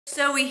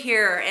Zoe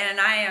here, and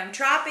I am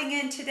dropping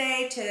in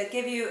today to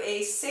give you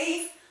a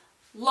safe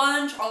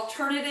lunge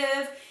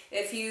alternative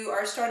if you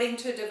are starting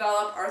to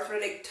develop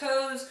arthritic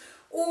toes,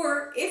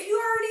 or if you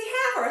already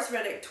have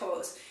arthritic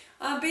toes.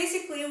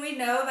 Basically, we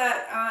know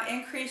that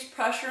increased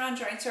pressure on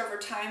joints over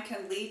time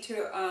can lead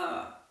to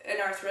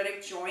an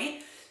arthritic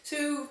joint.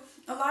 So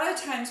a lot of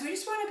times we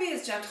just want to be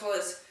as gentle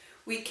as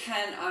we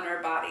can on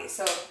our body.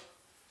 So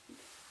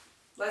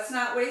let's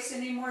not waste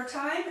any more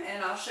time,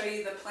 and I'll show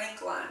you the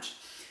plank lunge.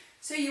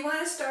 So you want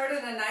to start in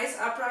a nice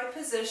upright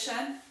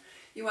position.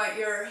 You want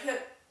your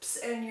hips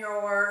and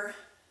your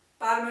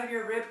bottom of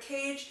your rib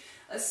cage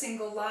a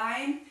single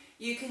line.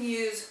 You can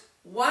use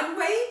one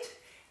weight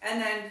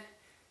and then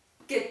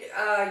get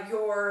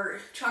your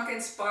trunk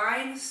and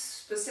spine,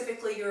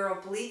 specifically your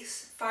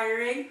obliques,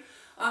 firing,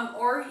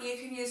 or you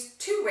can use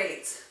two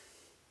weights.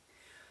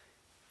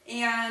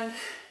 And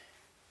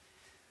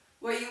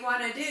what you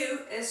want to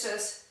do is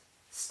just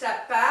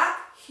step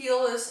back,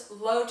 heel is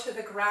low to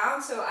the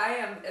ground, so I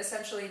am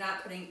essentially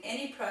not putting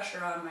any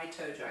pressure on my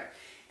toe joint,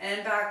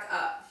 and back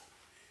up.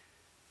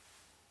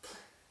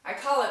 I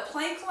call it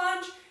plank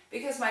lunge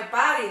because my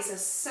body is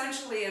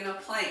essentially in a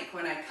plank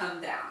when I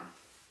come down.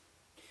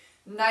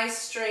 Nice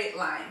straight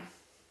line.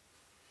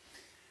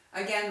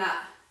 Again,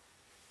 that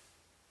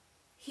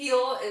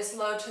heel is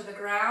low to the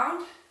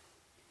ground.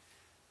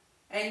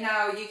 And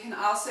now you can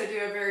also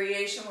do a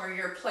variation where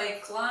you're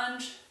plank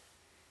lunge,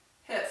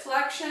 hip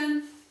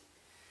flexion,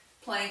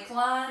 plank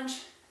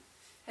lunge,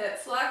 hip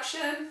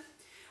flexion,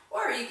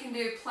 or you can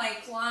do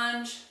plank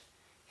lunge,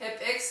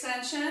 hip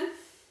extension,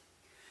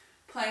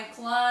 plank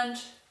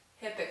lunge,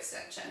 hip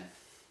extension.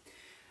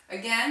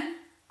 Again,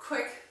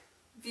 quick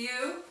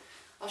view.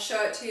 I'll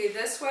show it to you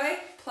this way.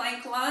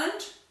 Plank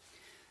lunge,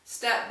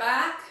 step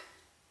back,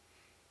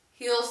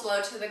 heels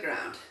low to the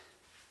ground.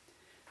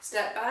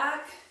 Step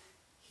back,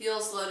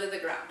 heels low to the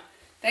ground.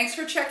 Thanks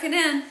for checking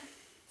in.